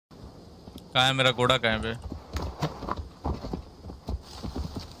कहाँ है मेरा घोड़ा? कहाँ पे?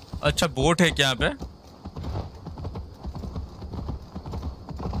 अच्छा बोट है क्या यहाँ पे?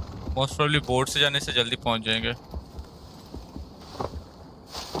 मोस्ट प्रोबेबली बोट से जाने से जल्दी पहुंच जाएंगे।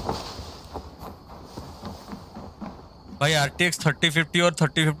 भाई RTX 3050 और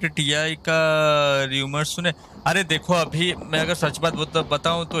 3050 Ti का र्यूमर सुने? अरे देखो अभी मैं अगर सच बात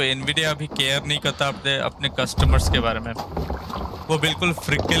बताऊं तो Nvidia अभी केयर नहीं करता अपने कस्टमर्स के बारे में। वो बिल्कुल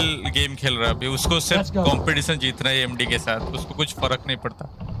फ्रिकल गेम खेल रहा है अभी। उसको सिर्फ कंपटीशन जीतना है AMD के साथ, उसको कुछ फर्क नहीं पड़ता।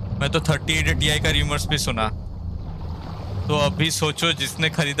 मैं तो 3080 Ti का र्यूमर्स भी सुना। तो अभी सोचो जिसने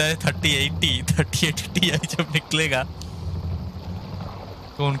खरीदा है 3080 Ti जब निकलेगा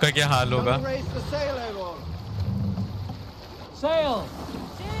तो उनका क्या हाल होगा।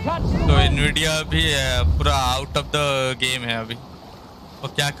 तो Nvidia भी पूरा आउट ऑफ द गेम है अभी। वो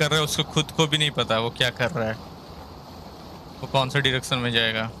क्या कर रहा है उसको खुद को भी नहीं पता वो क्या कर रहा है, वो कौन सा डायरेक्शन में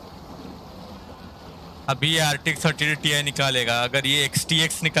जाएगा। अभी ये RTX 3080 Ti निकालेगा, अगर ये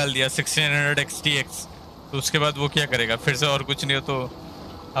XTX निकाल दिया 1600 XTX तो उसके बाद वो क्या करेगा फिर से? और कुछ नहीं हो तो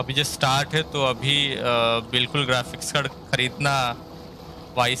अभी जो स्टार्ट है तो अभी बिल्कुल ग्राफिक्स कार्ड खरीदना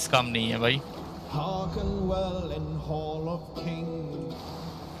वाइस काम नहीं है भाई।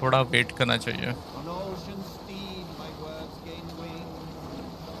 थोड़ा वेट करना चाहिए।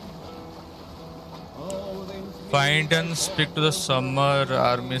 Find and speak to the summer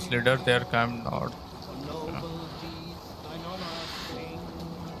army's leader. They are come north.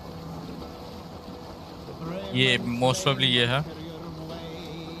 ये मोस्ट प्रोबेबली ये है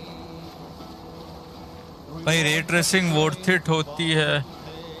भाई। रे ट्रेसिंग वर्थ इट होती है?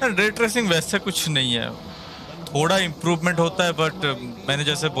 रे ट्रेसिंग वैसे कुछ नहीं है, थोड़ा इम्प्रूवमेंट होता है बट मैंने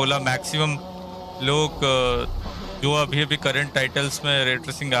जैसे बोला मैक्सिमम लोग जो अभी अभी करंट टाइटल्स में रे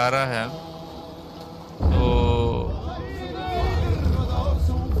ट्रेसिंग आ रहा है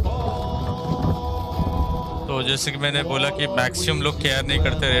तो जैसे कि मैंने बोला कि मैक्सिमम लोग केयर नहीं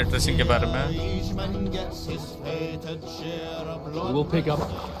करते रे ट्रेसिंग के बारे में। We'll pick up.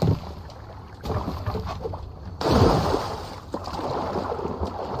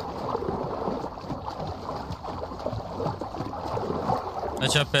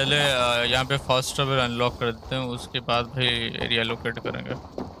 अच्छा पहले यहाँ पे फर्स्ट ट्रैवल अनलॉक कर देते हैं, उसके बाद भाई एरिया लोकेट करेंगे।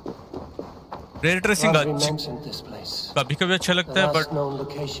 रे ट्रेसिंग कभी कभी अच्छा लगता है बट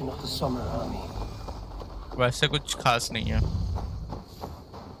वैसे कुछ खास नहीं है।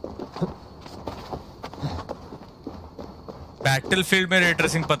 बैटलफील्ड में रे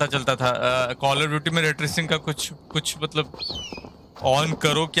ट्रेसिंग पता चलता था, कॉल ऑफ ड्यूटी में रे ट्रेसिंग का कुछ मतलब ऑन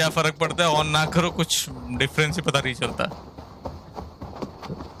करो क्या फर्क पड़ता है, ऑन ना करो कुछ डिफरेंस ही पता नहीं चलता।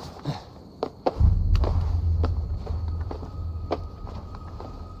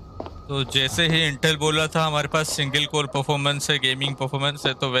 तो जैसे ही इंटेल बोल रहा था हमारे पास सिंगल कोर परफॉर्मेंस है, गेमिंग परफॉर्मेंस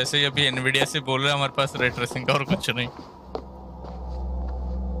है, तो वैसे ही अभी एनवीडिया से बोल रहा है हमारे पास रे ट्रेसिंग का और कुछ नहीं।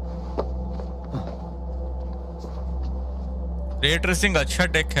 रे ट्रेसिंग अच्छा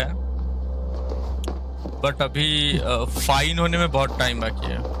टेक है बट अभी फाइन होने में बहुत टाइम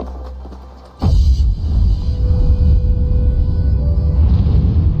बाकी है।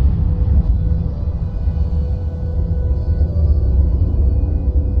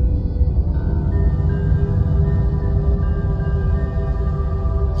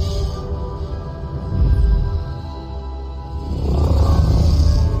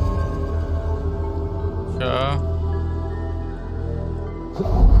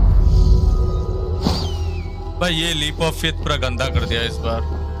 भाई ये लीप ऑफ फेथ पूरा गंदा कर दिया इस बार,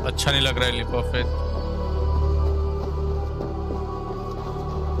 अच्छा नहीं लग रहा है leap of faith.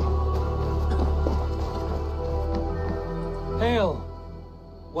 Hail!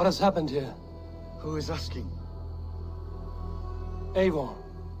 What has happened here? Who is asking? Eivor,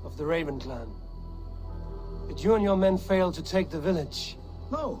 of the Raven clan. Did you and your men fail to take the village?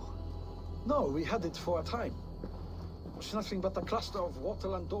 No, we had it for a time. It was nothing but a cluster of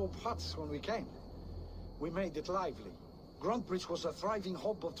wattle and daub huts when we came. We made it lively. Gruntbridge was a thriving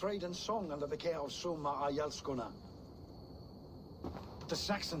hub of trade and song under the care of Soma Ayalskona. The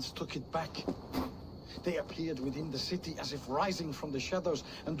Saxons took it back. They appeared within the city as if rising from the shadows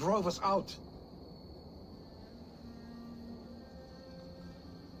and drove us out.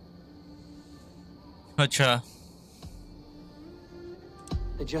 अच्छा,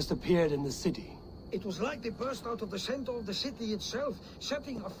 They just appeared in the city. It was like they burst out of the center of the city itself,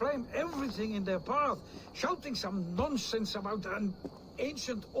 setting aflame everything in their path, shouting some nonsense about an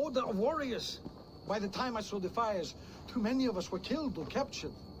ancient order of warriors. By the time I saw the fires, too many of us were killed or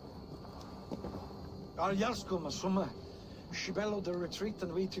captured. Our Yarskoma Summa, she bellowed a retreat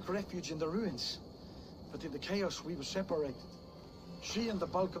and we took refuge in the ruins. But in the chaos we were separated. She and the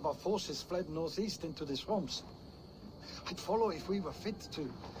bulk of our forces fled northeast into the swamps. I'd follow if we were fit to.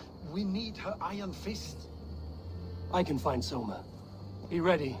 We need her iron fist. I can find Soma. Be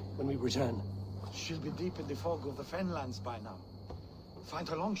ready when we return. She'll be deep in the fog of the Fenlands by now. Find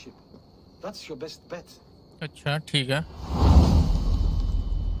her longship. That's your best bet. अच्छा ठीक है।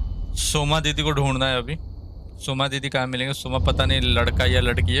 सोमा दीदी को ढूंढना है अभी। सोमा दीदी कहाँ मिलेंगे? सोमा पता नहीं लड़का या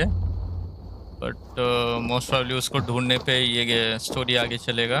लड़की है, बट मोस्ट प्रॉब्ली उसको ढूंढने पे ये स्टोरी आगे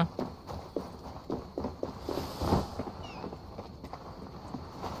चलेगा।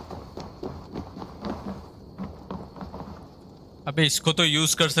 अबे इसको तो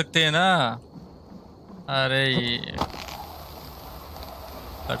यूज कर सकते हैं ना। अरे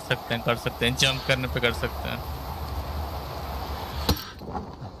कर सकते हैं जंप करने पे कर सकते हैं।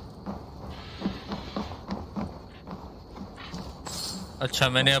 अच्छा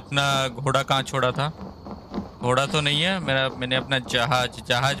मैंने अपना घोड़ा कहाँ छोड़ा था? घोड़ा तो नहीं है मेरा, मैंने अपना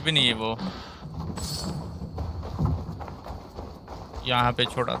जहाज भी नहीं है, वो यहाँ पे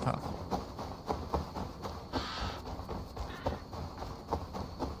छोड़ा था।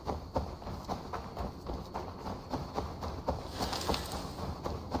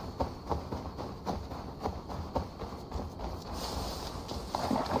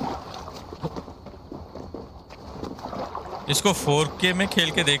 इसको 4K में खेल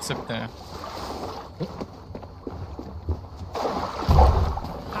के देख सकते हैं।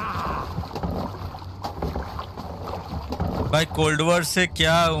 भाई कोल्ड वॉर से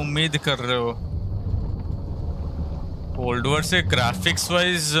क्या उम्मीद कर रहे हो? कोल्ड वॉर से ग्राफिक्स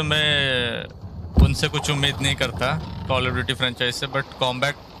वाइज मैं उनसे कुछ उम्मीद नहीं करता कॉल ऑफ ड्यूटी फ्रेंचाइज से, बट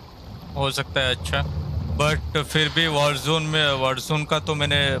कॉम्बैट हो सकता है अच्छा। बट फिर भी वॉरजोन का तो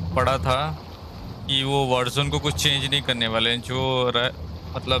मैंने पढ़ा था कि वो वॉरजोन को कुछ चेंज नहीं करने वाले हैं, जो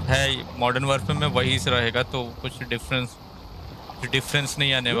मतलब है मॉडर्न वॉरफेयर में वही से रहेगा, तो कुछ डिफरेंस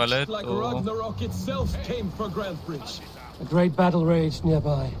नहीं आने वाला है। A great battle raged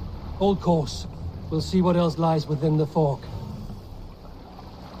nearby. Hold course. We'll see what else lies within the fog.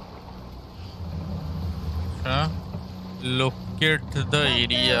 Locate the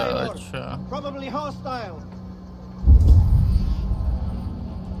area. अच्छा। Probably hostile.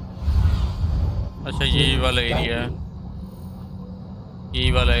 अच्छा यही वाला एरिया है,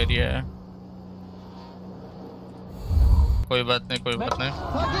 यही वाला एरिया है। कोई बात नहीं, कोई बात नहीं।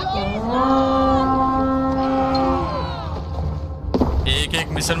 एक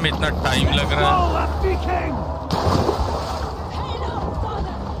मिशन में इतना टाइम लग रहा है।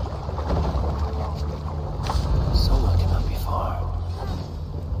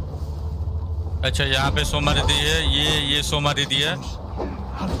 अच्छा यहाँ पे सोमा दीदी है, ये सोमा दीदी है।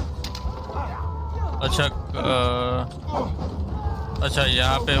 अच्छा अच्छा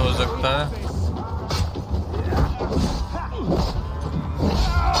यहाँ पे हो सकता है।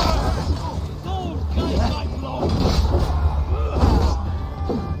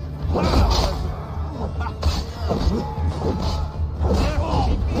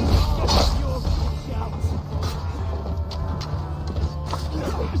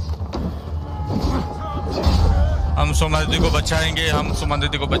 हम सोमा दीदी को बचाएंगे, हम सोमा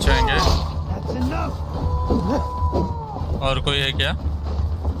दीदी को बचाएंगे। और कोई है क्या?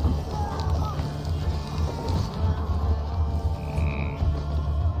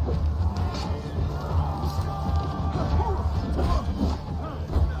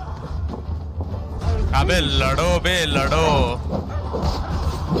 अबे लड़ो बे लड़ो।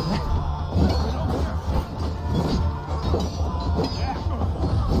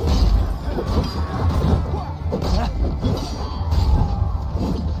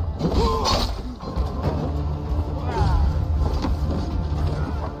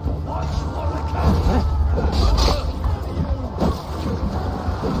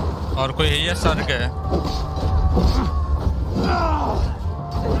 और कोई है या सर्ग है?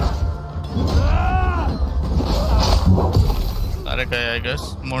 अरे गया आई गेस,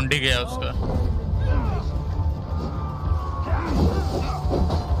 मोंडी गया उसका।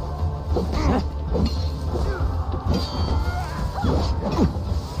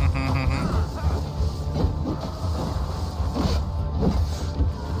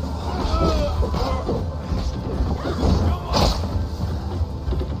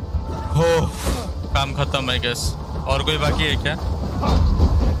 काम खत्म है गैस। और कोई बाकी है क्या?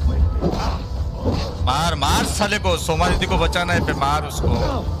 मार मार साले को, सोमा दीदी को बचाना है पे मार उसको।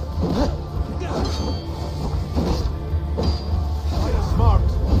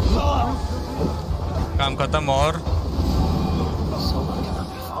 काम खत्म। और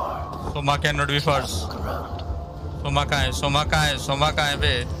Soma can not be first. Soma कहाँ है? सोमा कहाँ है? सोमा कहाँ है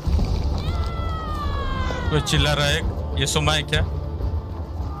बे? कोई चिल्ला रहा है। ये सोमा है क्या?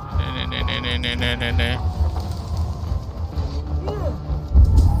 नहीं।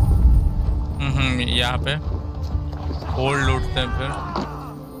 यहाँ पे होल्ड लूटते हैं फिर।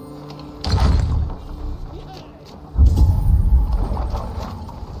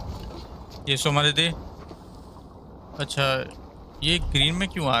 ये सोमा दीदी, अच्छा ये ग्रीन में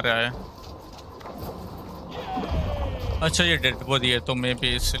क्यों आ रहा है? अच्छा ये डेड बॉडी है तो मे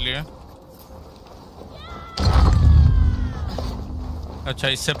भी इसलिए। अच्छा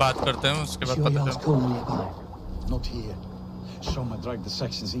इससे बात करते हैं उसके बाद पता चलेगा। Not here. Soma dragged the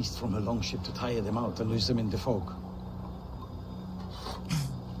Saxons east from her longship to tire them out and lose them in the fog.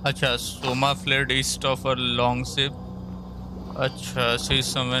 अच्छा Soma fled east of her longship. अच्छा she is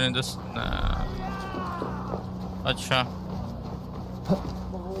somewhere in this. अच्छा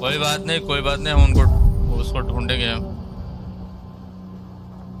कोई बात नहीं हम उनको उसको ढूंढेंगे हम।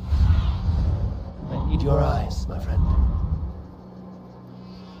 I need your eyes, my friend.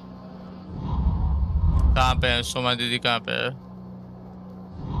 कहाँ पे है सोमा दीदी, कहाँ पे है?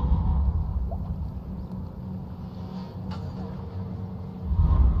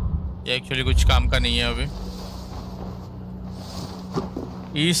 ये एक्चुअली कुछ काम का नहीं है अभी।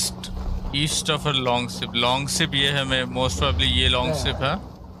 East of a long ship ये है, मैं मोस्ट प्रोबेबली ये लॉन्ग शिप है।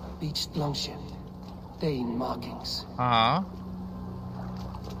 Beached longship. Dane markings. हाँ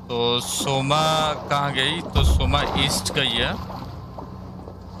तो सोमा कहाँ गई? तो सोमा ईस्ट का ही है।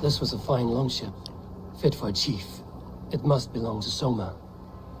 This was a fine longship. Fit for a chief. It must belong to Soma.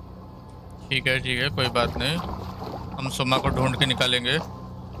 ठीक है कोई बात नहीं, हम सोमा को ढूंढ के निकालेंगे।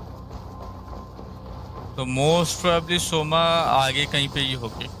 तो मोस्ट प्रोबेबली सोमा आगे कहीं पे ही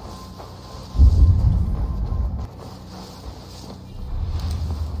होगी।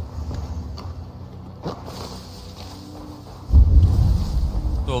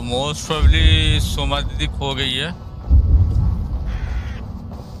 तो मोस्ट प्रोबेबली सोमा दीदी खो गई है।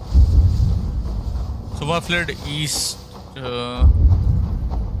 Soma fled east.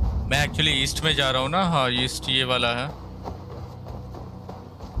 मैं एक्चुअली ईस्ट में जा रहा हूँ ना। हाँ ईस्ट ये वाला है।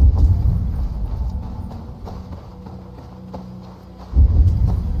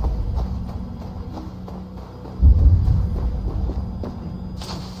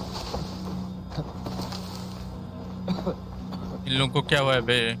 इन लोगों को क्या हुआ है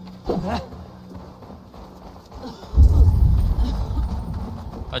बे?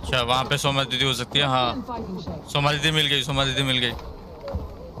 अच्छा वहाँ पे सोमा दीदी हो सकती है। हाँ सोमा दीदी मिल गई।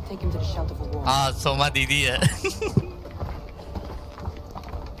 हाँ सोमा दीदी है।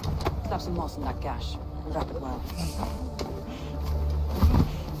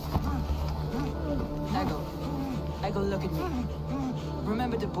 Ego, look at me.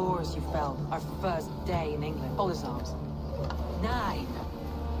 Remember the boars you felled our first day in England? All his arms. 9.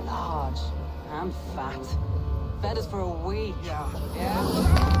 Large and fat. Fed us for a week. Yeah?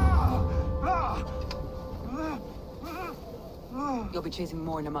 You'll be chasing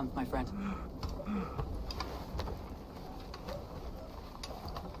more in a month, my friend.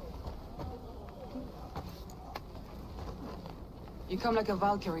 You come like a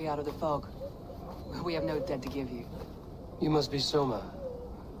Valkyrie out of the fog. We have no debt to give you. You must be Soma.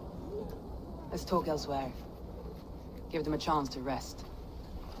 Let's talk elsewhere. Give them a chance to rest.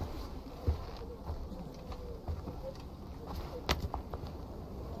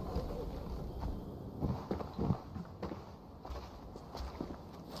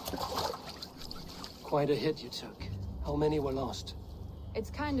 Quite a hit you took. How many were lost? It's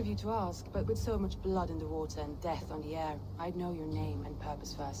kind of you to ask, but with so much blood in the water and death on the air, I'd know your name and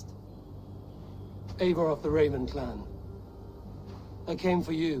purpose first. Eivor of the Raven clan. I came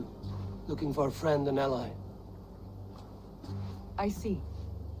for you, looking for a friend and ally. I see.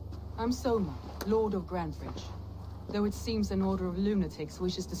 I'm Soma, Lord of Grandbridge. Though it seems an order of lunatics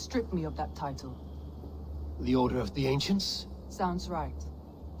wishes to strip me of that title. The Order of the Ancients? Sounds right.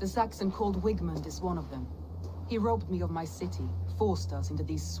 The Saxon called Wigmund is one of them. He robbed me of my city, forced us into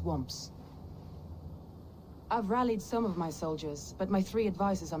these swamps. I've rallied some of my soldiers, but my 3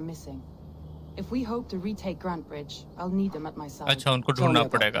 advisors are missing. If we hope to retake Grantbridge, I'll need them at my side. अच्छा उनको ढूंढना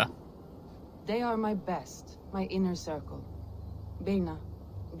पड़ेगा। They are my best, my inner circle. Birna,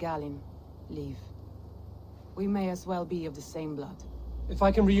 Galin, Liv. We may as well be of the same blood. If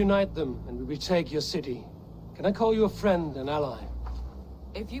I can reunite them and we retake your city, can I call you a friend and ally?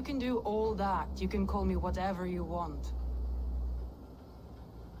 If you can do all that, you can call me whatever you want.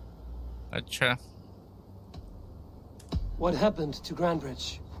 अच्छा What happened to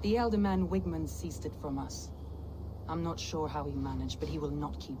Grantbridge? The elder man Wigmund seized it from us. I'm not sure how he managed, but he will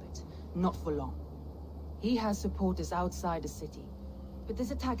not keep it. Not for long. He has supporters outside the city, but this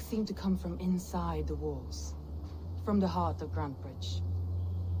attack seemed to come from inside the walls. From the heart of Grantbridge.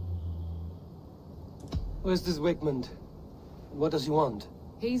 Where's this Wigmund? What does he want?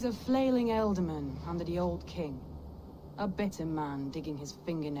 He's a flailing elderman under the old king. A bitter man digging his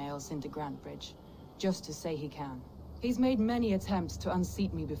fingernails into Grantbridge, just to say he can. He's made many attempts to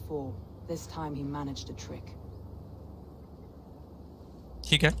unseat me before. This time he managed a trick.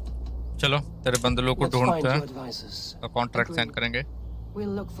 ठीक है, चलो तेरे बंदलों को Let's find ढूंढते two हैं, advisors. Contract sign करेंगे.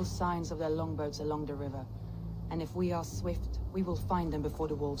 We'll look for signs of their longboats along the river. And if we are swift, we will find them before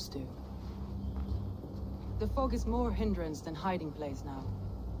the wolves do. The fog is more hindrance than hiding place now.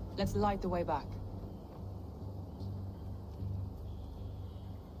 Let's light the way back.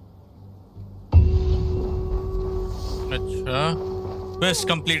 अच्छा, quest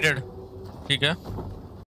completed. ठीक है.